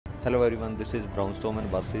Hello everyone, this is Braun Strowman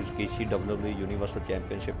versus Rikishi WWE Universal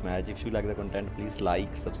Championship match. If you like the content, please like,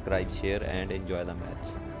 subscribe, share and enjoy the match.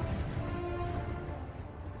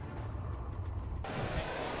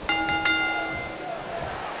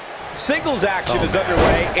 Singles action is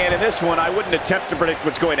underway, and in this one, I wouldn't attempt to predict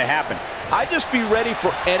what's going to happen. I'd just be ready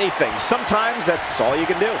for anything. Sometimes that's all you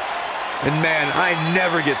can do. And man, I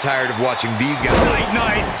never get tired of watching these guys.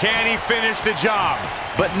 Night, can he finish the job?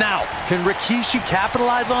 But now, can Rikishi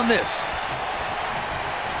capitalize on this?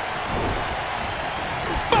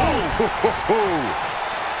 Boom!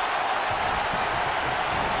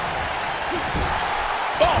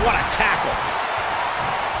 Oh, what a tackle!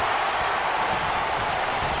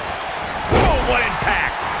 Oh, what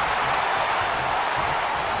impact!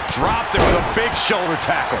 Dropped it with a big shoulder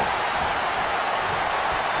tackle.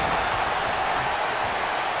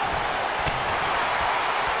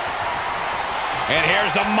 And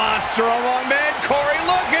here's the monster among men, Corey.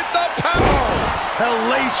 Look at the power!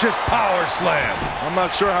 Hellacious power slam. I'm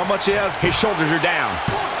not sure how much he has. His shoulders are down.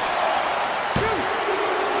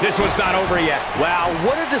 This one's not over yet. Wow,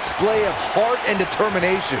 what a display of heart and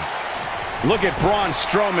determination. Look at Braun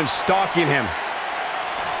Strowman stalking him.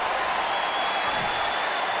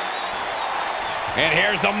 And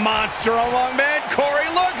here's the monster among men,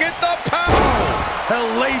 Corey. Look at the power!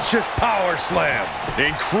 Hellacious power slam.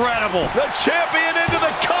 Incredible. The champion into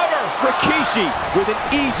the cover. Rikishi with an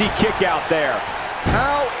easy kick out there.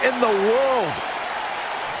 How in the world?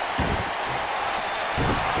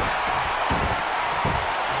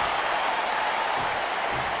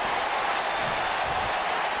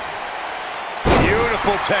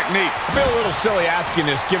 Beautiful technique. I feel a little silly asking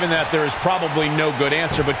this, given that there is probably no good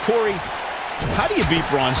answer, but Corey, how do you beat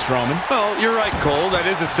Braun Strowman? Well, you're right, Cole. That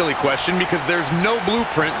is a silly question because there's no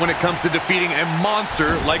blueprint when it comes to defeating a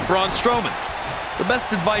monster like Braun Strowman. The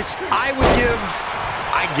best advice I would give,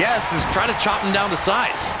 I guess, is try to chop him down to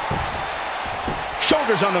size.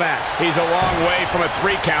 Shoulders on the mat. He's a long way from a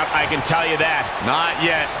 3 count, I can tell you that. Not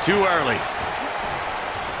yet. Too early.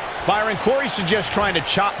 Byron, Corey suggests trying to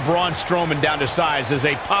chop Braun Strowman down to size as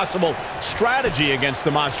a possible strategy against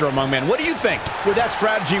the monster among men. What do you think? Would that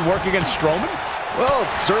strategy work against Strowman? Well,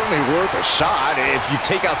 it's certainly worth a shot if you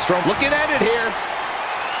take out Strowman. Looking at it here.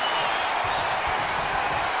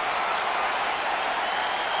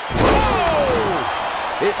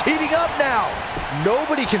 Whoa! It's heating up now.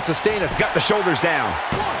 Nobody can sustain it. Got the shoulders down.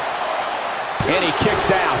 And he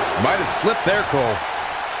kicks out. Might have slipped there, Cole.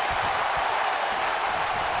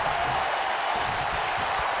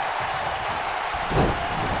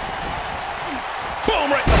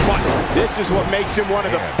 This is what makes him one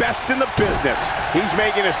of the best in the business. He's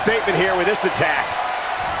making a statement here with this attack.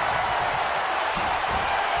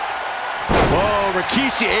 Oh,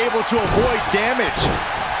 Rikishi able to avoid damage.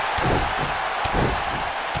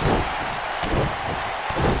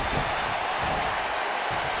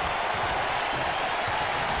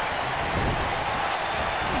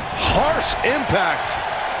 Harsh impact.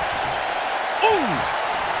 Ooh!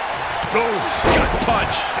 Oof! Gut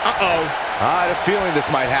punch. Uh-oh. I had a feeling this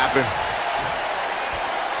might happen.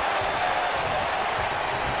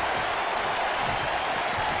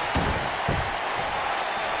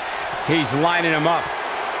 He's lining him up.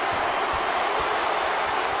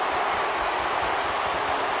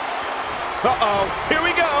 Uh-oh. Here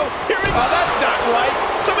we go. Here we go. Oh, that's not right.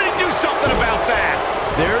 Somebody do something about that.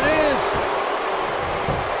 There it is.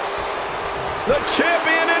 The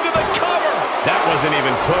champion into the cover. That wasn't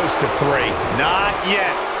even close to 3. Not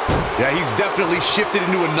yet. Yeah, he's definitely shifted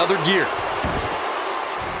into another gear.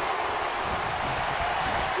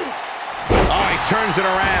 Oh, he turns it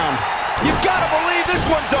around. You gotta believe this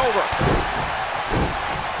one's over.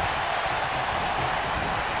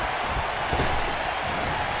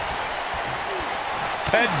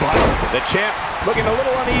 Headbutt. The champ looking a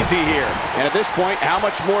little uneasy here. And at this point, how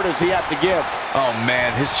much more does he have to give? Oh,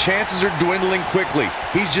 man, his chances are dwindling quickly.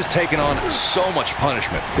 He's just taken on so much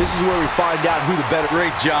punishment. This is where we find out who the better...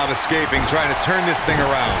 Great job escaping, trying to turn this thing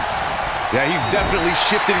around. Yeah, he's definitely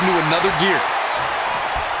shifted into another gear.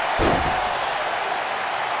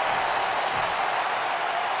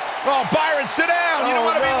 Oh, Byron, sit down. You don't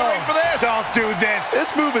want to be in the ring for this. Don't do this.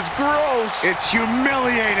 This move is gross. It's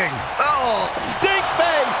humiliating. Oh, Stink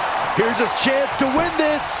face. here's his chance to win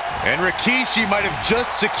this. And Rikishi might have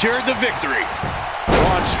just secured the victory.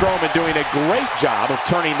 Braun Strowman doing a great job of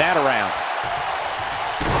turning that around.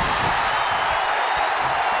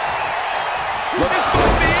 This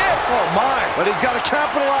might be it. Oh, my. But he's got to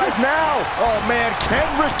capitalize now. Oh, man. Can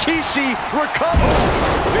Rikishi recover?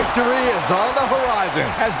 Victory is on the horizon.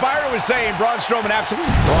 As Byron was saying, Braun Strowman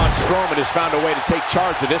absolutely... Braun Strowman has found a way to take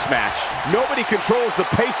charge of this match. Nobody controls the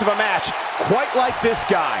pace of a match quite like this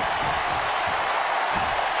guy.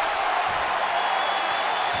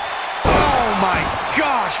 Oh, my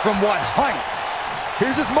gosh. From what heights?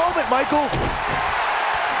 Here's his moment, Michael.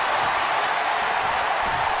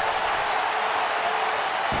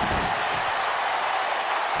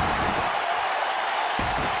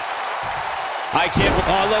 I can't...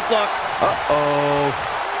 Oh, look. Uh-oh.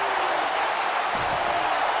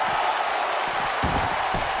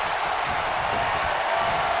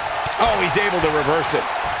 Oh, he's able to reverse it.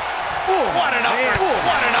 Ooh, what an uppercut.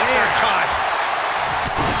 What an uppercut.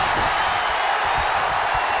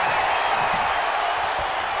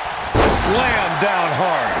 Slam down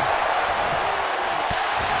hard.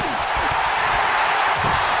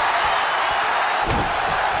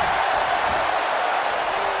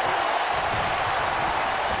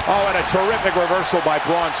 Oh, and a terrific reversal by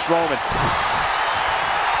Braun Strowman.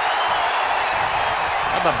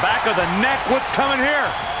 On the back of the neck, what's coming here?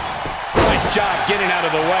 Nice job getting out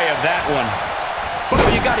of the way of that one.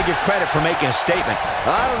 But you got to give credit for making a statement.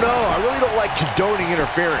 I don't know. I really don't like condoning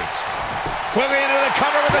interference. Quickly into the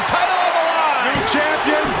cover with the title on the line. New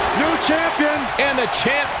champion. New champion. And the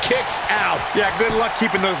champ kicks out. Yeah, good luck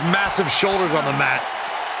keeping those massive shoulders on the mat.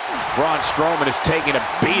 Braun Strowman is taking a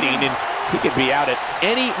beating, and he could be out at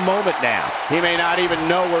any moment now. He may not even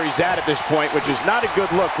know where he's at this point, which is not a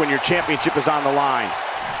good look when your championship is on the line.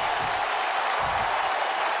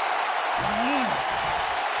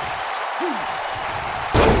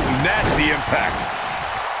 Nasty impact.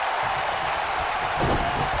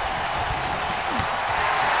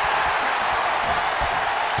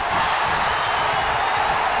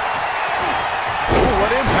 Ooh,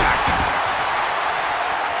 what impact.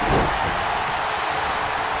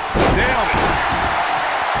 Nailed it.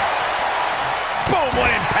 Boom,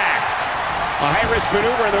 what impact. A high-risk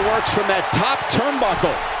maneuver in the works from that top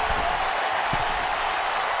turnbuckle.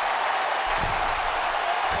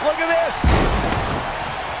 Look at this.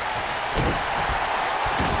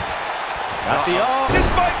 This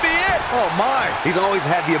might be it. Oh, my. He's always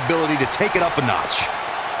had the ability to take it up a notch.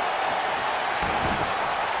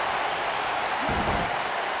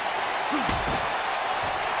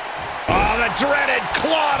 Oh, the dreaded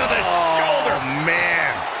claw to the shoulder. Oh,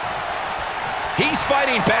 man. He's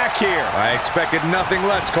fighting back here. I expected nothing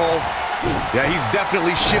less, Cole. Yeah, he's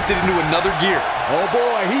definitely shifted into another gear. Oh,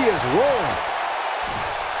 boy, he is rolling.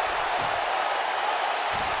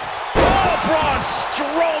 Braun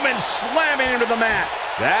Strowman slamming into the mat.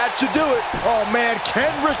 That should do it. Oh, man,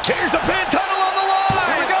 here's the pin, title on the line.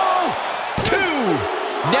 Here we go.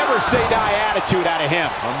 2. Never say die attitude out of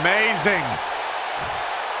him. Amazing.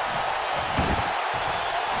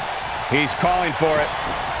 He's calling for it.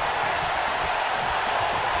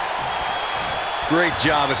 Great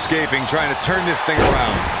job escaping, trying to turn this thing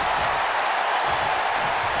around.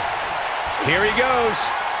 Here he goes.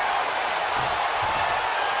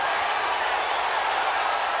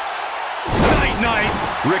 Night.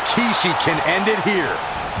 Rikishi can end it here.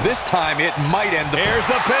 This time it might end the... Here's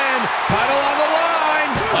the pin. Title on the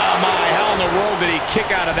line. Oh, my. How in the world did he kick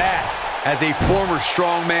out of that? As a former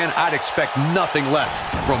strongman, I'd expect nothing less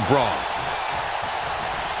from Braun.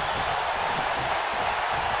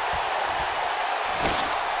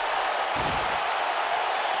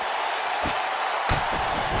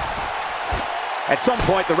 At some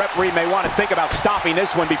point, the referee may want to think about stopping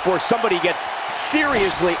this one before somebody gets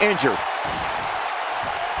seriously injured.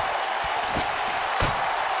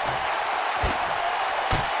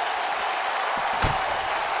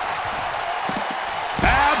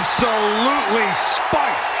 Absolutely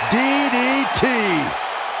spiked. DDT.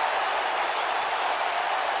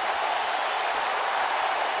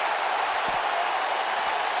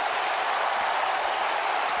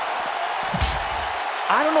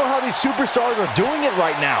 I don't know how these superstars are doing it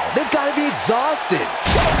right now. They've got to be exhausted.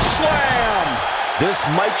 Choke slam. This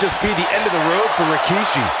might just be the end of the road for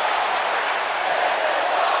Rikishi.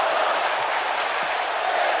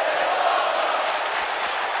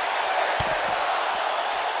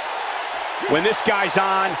 When this guy's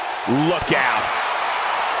on, look out.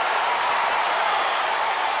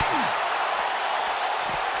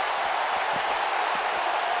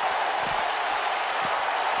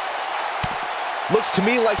 Looks to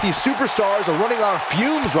me like these superstars are running on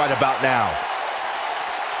fumes right about now.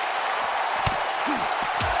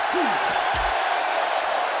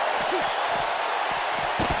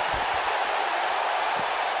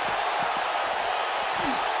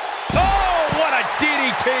 Oh, what a DDT.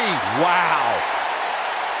 DDT. Wow.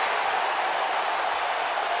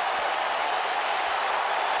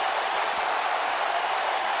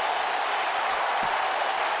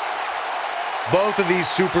 Both of these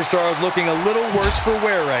superstars looking a little worse for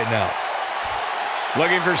wear right now.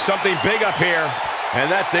 Looking for something big up here. And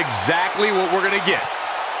that's exactly what we're going to get.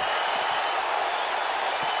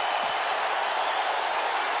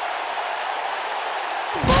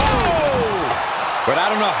 But I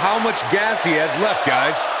don't know how much gas he has left,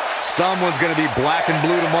 guys. Someone's going to be black and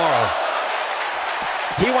blue tomorrow.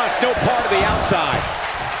 He wants no part of the outside.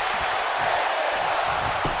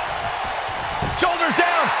 Shoulders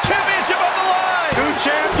down. Championship on the line. New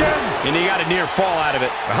champion. And he got a near fall out of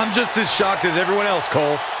it. I'm just as shocked as everyone else,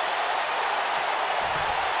 Cole.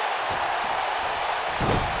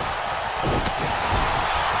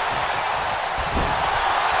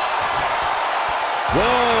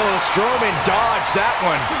 Whoa, Strowman dodged that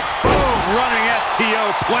one. Boom, running STO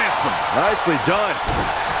plants him. Nicely done.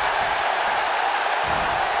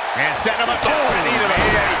 And setting him up to a knee to the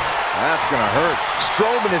face. That's going to hurt.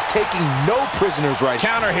 Strowman is taking no prisoners right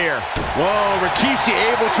now. Counter here. Whoa, Rikishi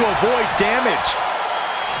able to avoid damage.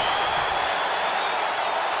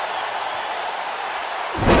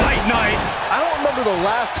 Night. I don't remember the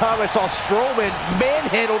last time I saw Strowman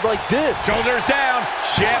manhandled like this. Shoulders down.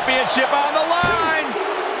 Championship on the line.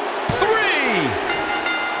 3.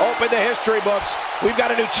 Open the history books. We've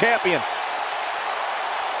got a new champion.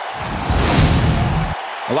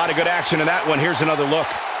 A lot of good action in that one. Here's another look.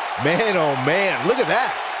 Man, oh man, look at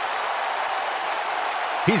that.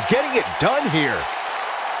 He's getting it done here.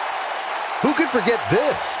 Who could forget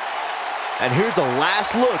this? And here's a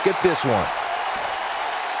last look at this one.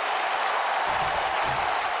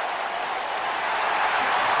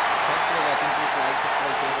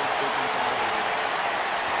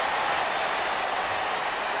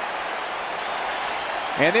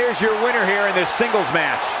 And there's your winner here in this singles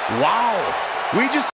match. Wow. We just